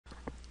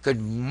Good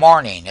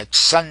morning. It's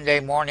Sunday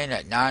morning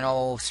at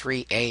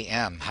 9:03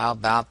 a.m. How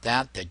about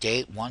that? The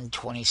date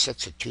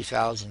 1/26 of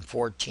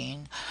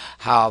 2014.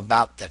 How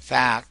about the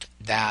fact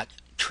that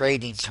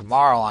trading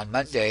tomorrow on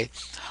Monday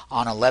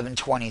on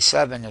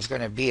 11/27 is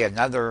going to be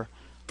another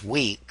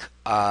week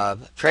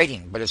of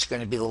trading, but it's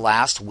going to be the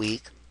last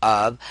week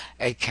of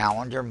a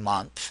calendar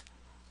month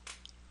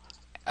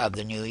of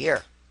the new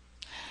year.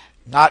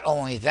 Not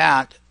only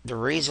that, the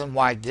reason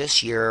why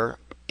this year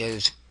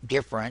is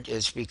different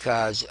is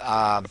because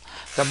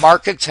the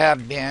markets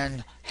have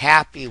been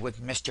happy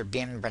with Mr.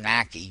 Ben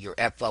Bernanke, your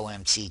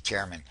FOMC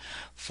chairman,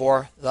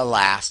 for the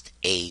last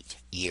 8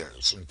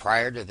 years. And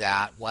prior to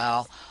that,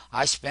 well,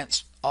 I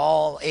spent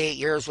all 8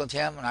 years with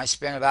him, and I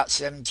spent about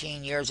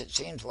 17 years, it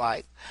seems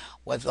like,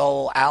 with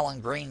old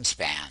Alan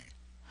Greenspan.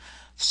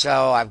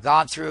 So I've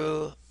gone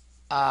through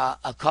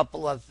a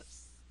couple of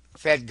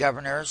Fed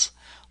governors.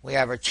 We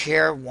have a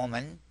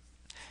chairwoman.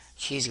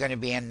 She's going to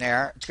be in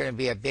there. It's going to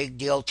be a big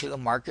deal to the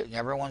market, and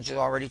everyone's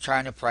already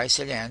trying to price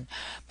it in.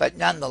 But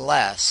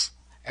nonetheless,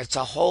 it's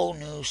a whole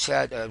new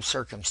set of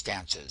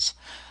circumstances.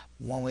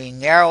 When we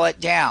narrow it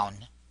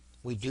down,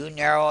 we do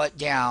narrow it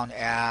down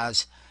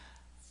as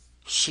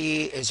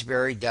she is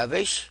very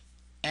dovish,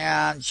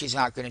 and she's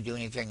not going to do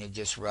anything to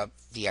disrupt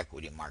the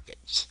equity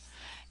markets.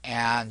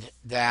 And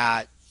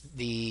that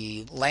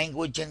the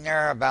language in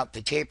there about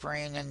the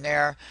tapering in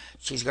there,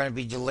 she's going to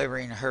be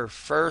delivering her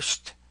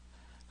first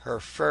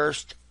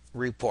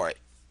report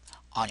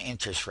on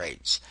interest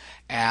rates.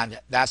 And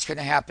that's going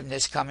to happen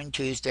this coming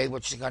Tuesday,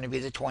 which is going to be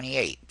the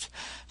 28th.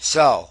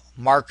 So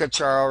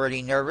markets are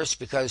already nervous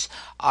because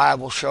I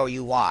will show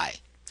you why.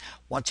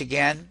 Once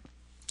again,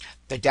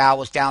 the Dow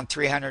was down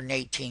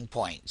 318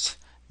 points.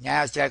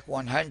 NASDAQ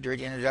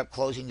 100 ended up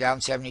closing down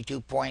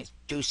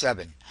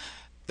 72.27.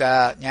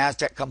 The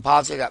NASDAQ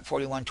composite at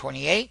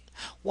 4128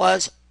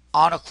 was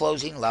on a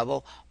closing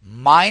level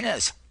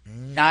minus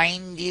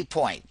 90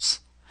 points.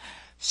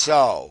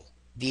 So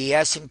the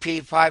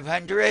S&P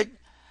 500,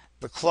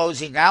 the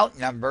closing out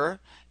number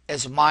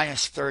is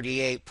minus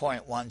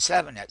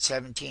 38.17 at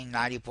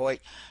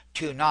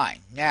 1790.29.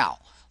 Now,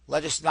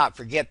 let us not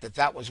forget that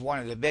that was one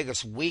of the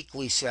biggest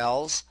weekly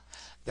sells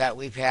that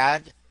we've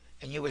had,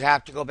 and you would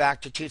have to go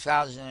back to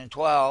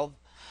 2012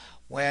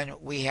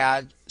 when we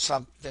had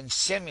something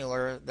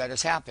similar that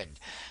has happened.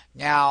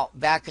 Now,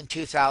 back in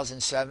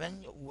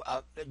 2007,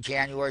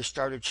 January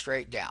started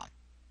straight down.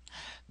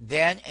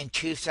 Then in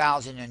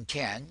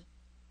 2010,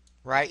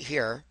 right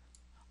here,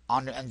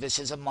 and this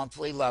is a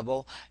monthly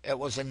level, it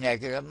was a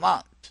negative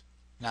month,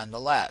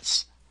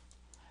 nonetheless.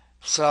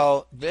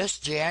 So this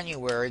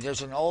January,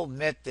 there's an old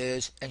myth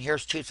is, and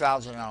here's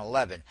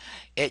 2011,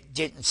 it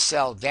didn't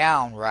sell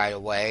down right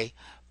away,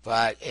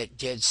 but it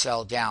did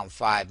sell down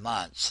 5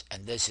 months,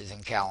 and this is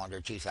in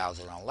calendar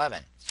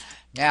 2011.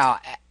 Now,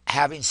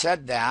 having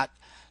said that,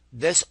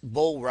 this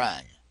bull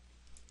run,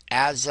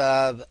 as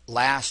of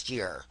last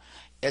year,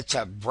 it's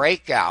a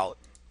breakout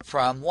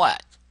from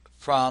what?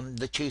 From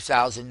the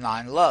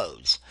 2009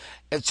 lows.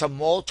 It's a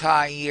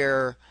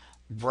multi-year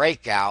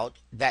breakout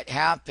that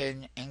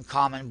happened in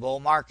common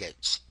bull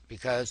markets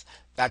because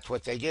that's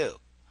what they do.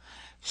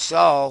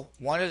 So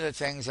one of the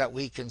things that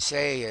we can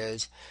say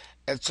is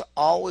it's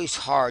always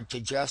hard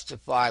to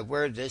justify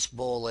where this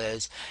bull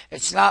is.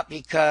 It's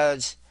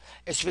because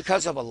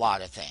of a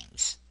lot of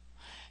things.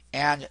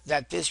 And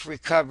that this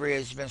recovery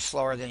has been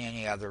slower than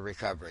any other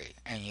recovery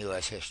in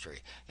U.S.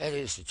 history. It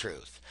is the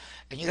truth.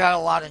 And you got a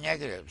lot of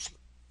negatives.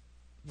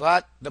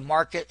 But the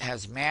market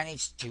has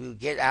managed to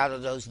get out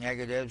of those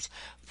negatives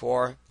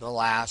for the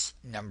last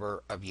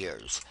number of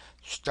years,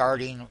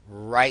 starting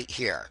right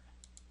here.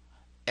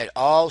 It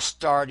all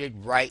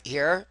started right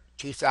here,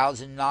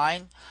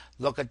 2009.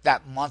 Look at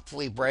that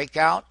monthly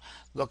breakout.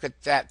 Look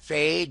at that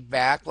fade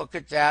back. Look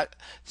at that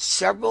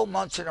several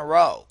months in a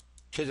row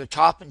to the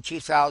top in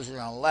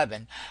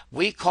 2011.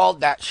 We called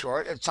that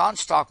short. It's on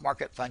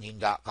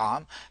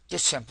stockmarketfunding.com.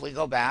 Just simply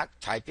go back,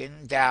 type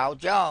in Dow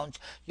Jones.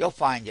 You'll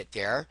find it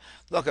there.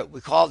 Look at,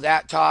 we called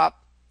that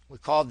top. We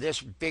called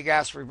this big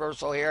ass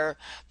reversal here,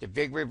 the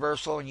big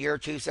reversal in year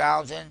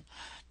 2000.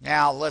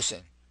 Now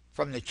listen,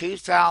 from the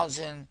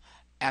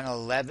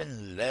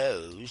 2011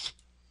 lows,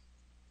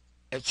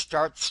 it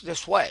starts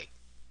this way.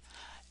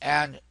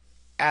 And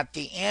at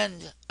the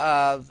end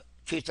of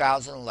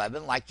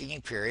 2011, like any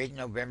period,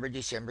 November,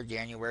 December,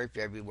 January,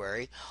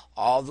 February,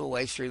 all the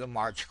way through the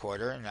March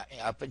quarter and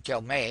up until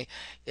May,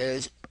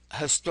 is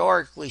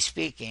historically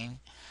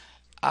speaking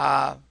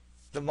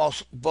the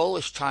most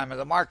bullish time of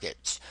the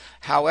markets.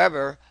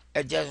 However,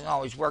 it doesn't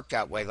always work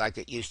that way like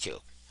it used to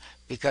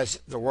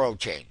because the world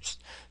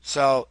changed.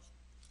 So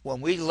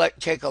when we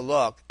take a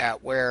look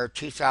at where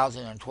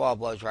 2012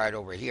 was right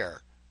over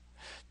here,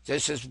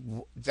 this is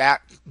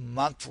that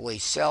monthly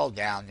sell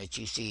down that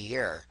you see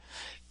here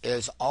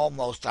is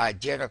almost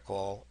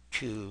identical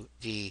to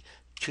the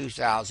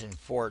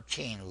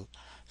 2014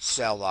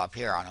 sell off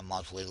here on a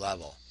monthly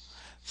level.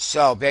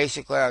 So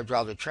basically I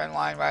draw the trend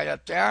line right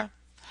up there,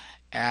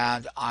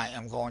 and I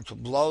am going to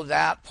blow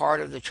that part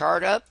of the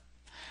chart up,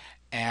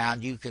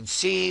 And you can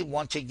see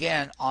once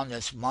again on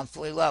this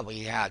monthly level,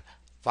 you had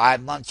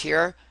 5 months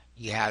here,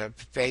 you had a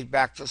fade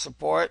back to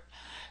support,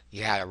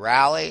 you had a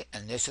rally,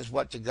 and this is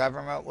what the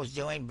government was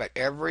doing. But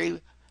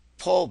every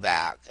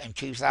pullback in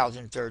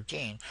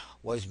 2013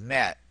 was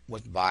met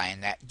with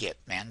buying that dip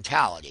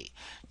mentality.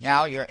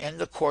 Now you're in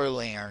the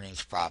quarterly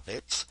earnings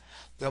profits.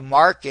 The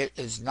market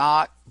is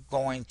not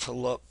going to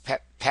look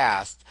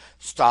past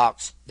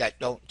stocks that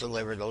don't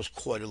deliver those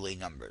quarterly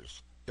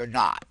numbers. They're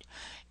not.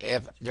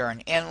 If they're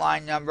an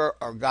inline number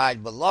or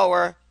guide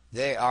below,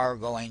 they are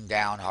going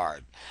down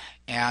hard.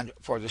 And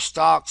for the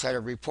stocks that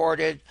are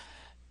reported,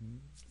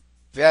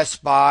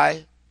 Best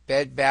Buy,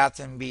 Bed Bath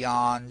and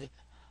Beyond,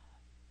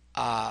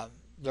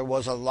 there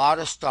was a lot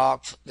of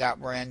stocks that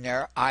were in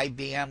there.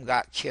 IBM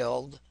got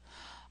killed.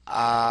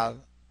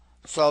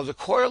 So the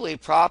quarterly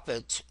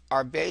profits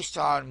are based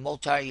on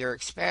multi-year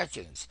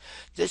expansions.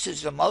 This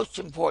is the most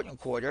important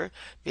quarter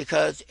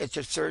because it's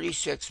a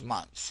 36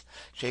 months.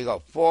 So you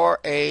go 4,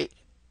 8,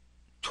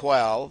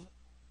 12.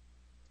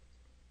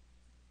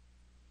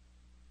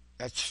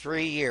 That's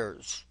 3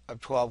 years of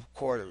 12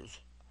 quarters.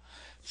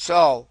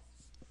 So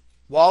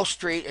Wall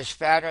Street is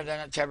fatter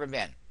than it's ever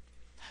been.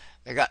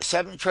 They got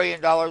 $7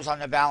 trillion on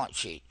the balance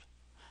sheet.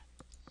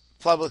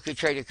 Publicly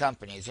traded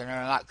companies, and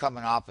they're not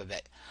coming off of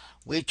it.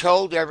 We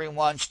told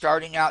everyone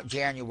starting out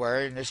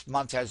January, and this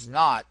month has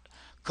not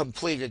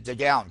completed the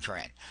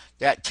downtrend.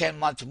 That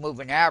 10-month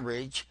moving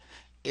average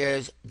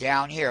is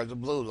down here, the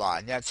blue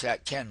line. That's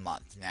that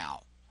 10-month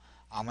now.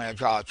 I'm going to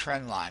draw a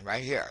trend line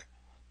right here.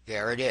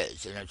 There it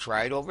is. And it's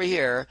right over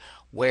here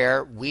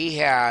where we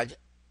had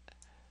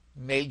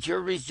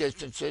major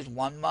resistances,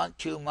 1 month,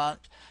 2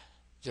 month,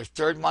 the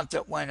third month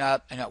it went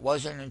up, and it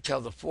wasn't until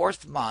the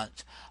fourth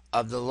month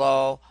of the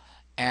low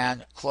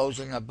and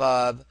closing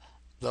above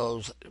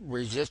those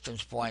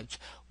resistance points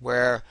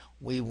where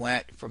we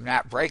went from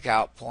that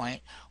breakout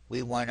point,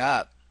 we went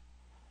up.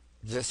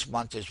 This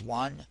month is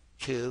 1,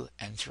 2,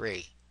 and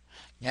 3.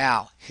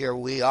 Now, here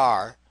we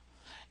are,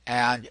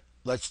 and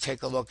let's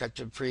take a look at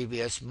the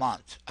previous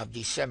month of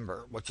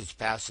December, which is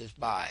passes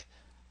by.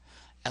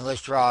 And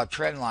let's draw a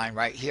trend line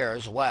right here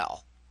as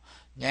well.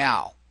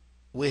 Now,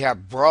 we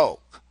have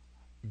broke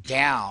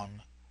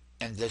down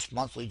in this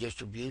monthly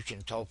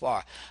distribution so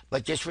far.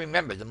 But just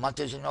remember, the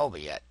month isn't over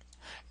yet.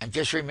 And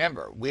just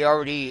remember, we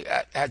already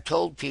had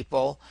told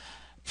people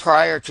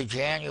prior to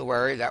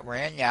January that we're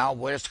in now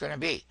what it's going to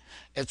be.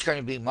 It's going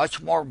to be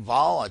much more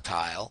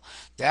volatile.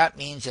 That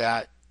means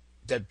that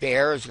the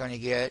bear is going to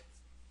get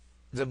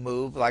the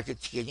move like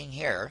it's getting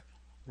here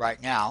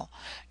right now,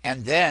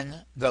 and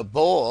then the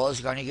bull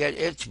is going to get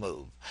its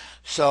move.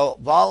 So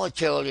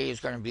volatility is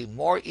going to be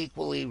more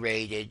equally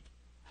rated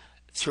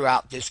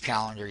throughout this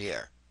calendar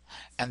year.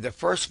 And the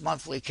first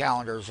monthly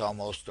calendar is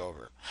almost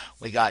over.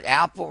 We got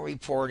Apple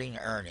reporting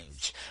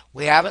earnings.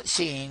 We haven't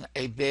seen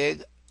a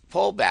big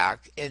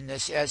pullback in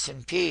this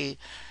S&P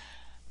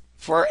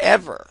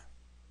forever.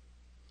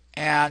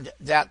 And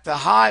that the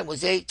high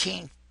was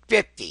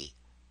 1850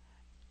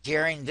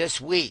 during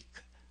this week,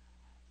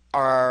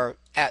 or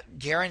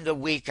during the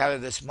week out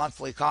of this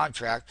monthly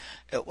contract.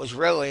 It was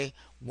really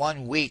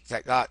 1 week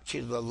that got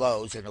to the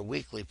lows in a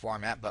weekly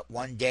format, but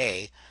 1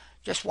 day,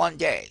 just 1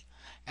 day.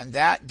 And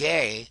that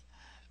day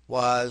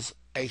was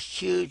a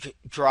huge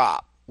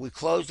drop. We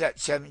closed at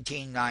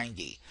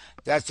 1790.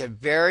 That's a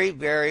very,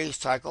 very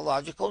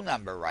psychological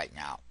number right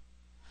now.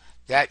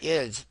 That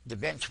is the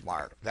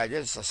benchmark. That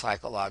is the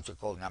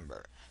psychological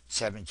number,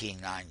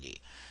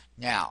 1790.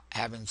 Now,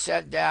 having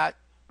said that,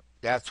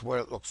 that's what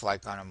it looks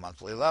like on a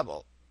monthly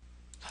level.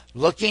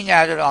 Looking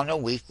at it on a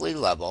weekly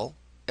level,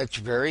 it's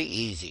very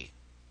easy.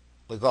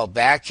 We go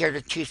back here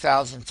to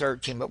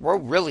 2013, but we're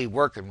really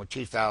working with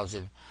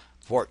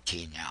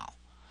 2014 now.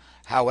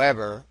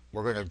 However,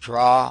 we're going to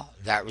draw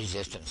that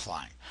resistance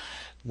line.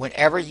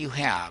 Whenever you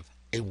have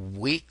a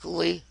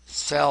weekly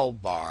sell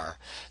bar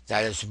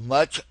that is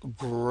much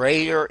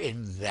greater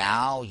in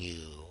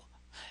value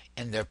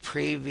in the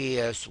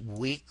previous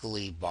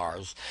weekly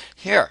bars,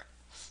 here,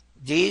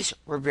 these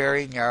were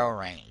very narrow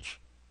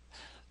range.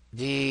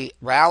 The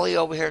rally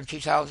over here in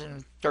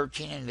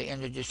 2013 in the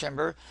end of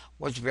December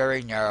was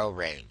very narrow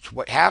range.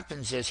 What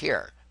happens is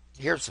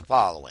here's the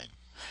following.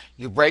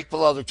 You break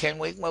below the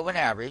 10-week moving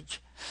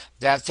average.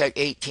 That's at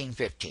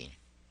 1815.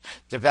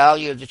 The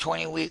value of the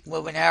 20-week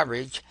moving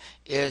average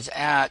is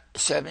at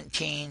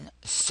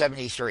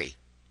 1773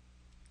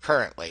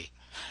 currently.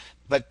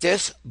 But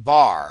this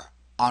bar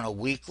on a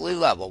weekly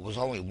level was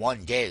only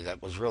 1 day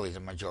that was really the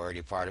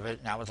majority part of it,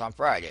 and that was on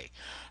Friday.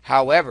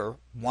 However,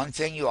 one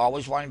thing you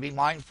always want to be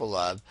mindful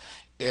of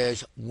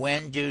is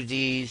when do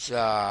these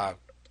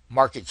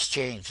markets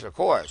change their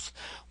course.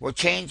 We're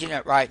changing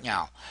it right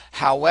now.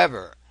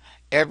 However,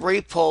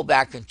 every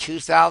pullback in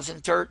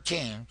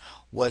 2013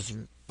 was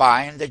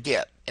buying the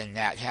dip, and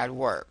that had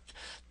worked.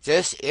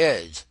 This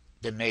is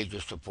the major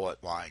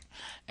support line.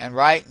 And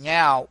right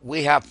now,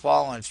 we have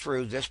fallen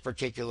through this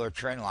particular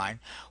trend line,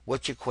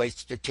 which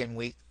equates to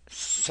 10-week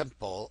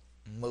simple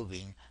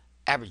moving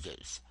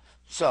averages.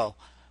 So,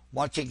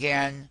 once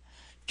again,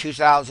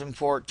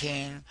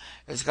 2014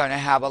 is going to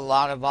have a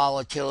lot of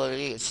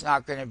volatility. It's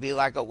not going to be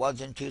like it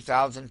was in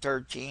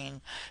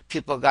 2013.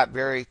 People got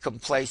very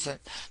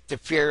complacent. The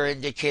fear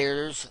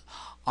indicators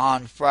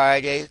on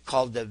Friday,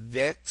 called the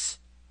VIX,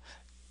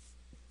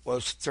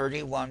 was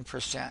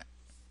 31%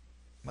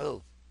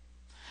 move.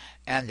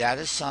 And that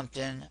is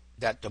something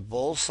that the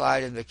bull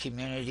side of the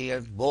community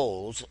of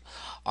bulls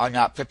are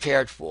not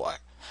prepared for.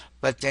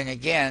 But then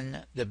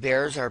again, the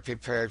bears are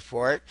prepared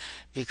for it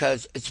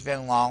because it's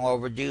been long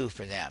overdue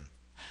for them.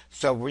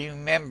 So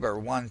remember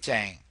one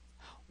thing: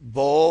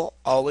 bull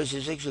always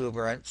is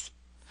exuberance,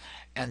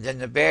 and then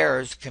the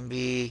bears can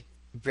be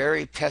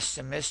very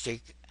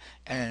pessimistic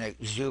in an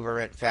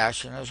exuberant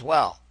fashion as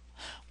well.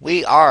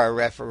 We are a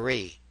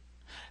referee.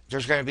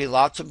 There's going to be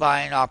lots of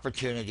buying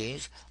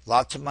opportunities,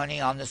 lots of money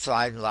on the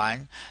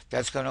sideline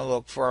that's going to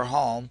look for a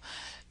home.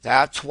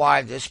 That's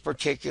why this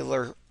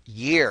particular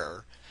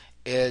year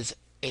is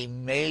a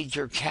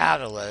major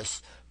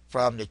catalyst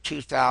from the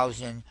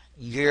 2000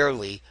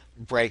 yearly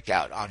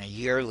breakout, on a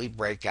yearly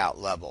breakout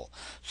level.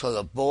 So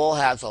the bull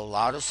has a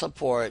lot of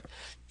support.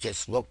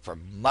 Just look for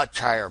much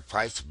higher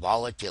price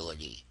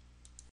volatility.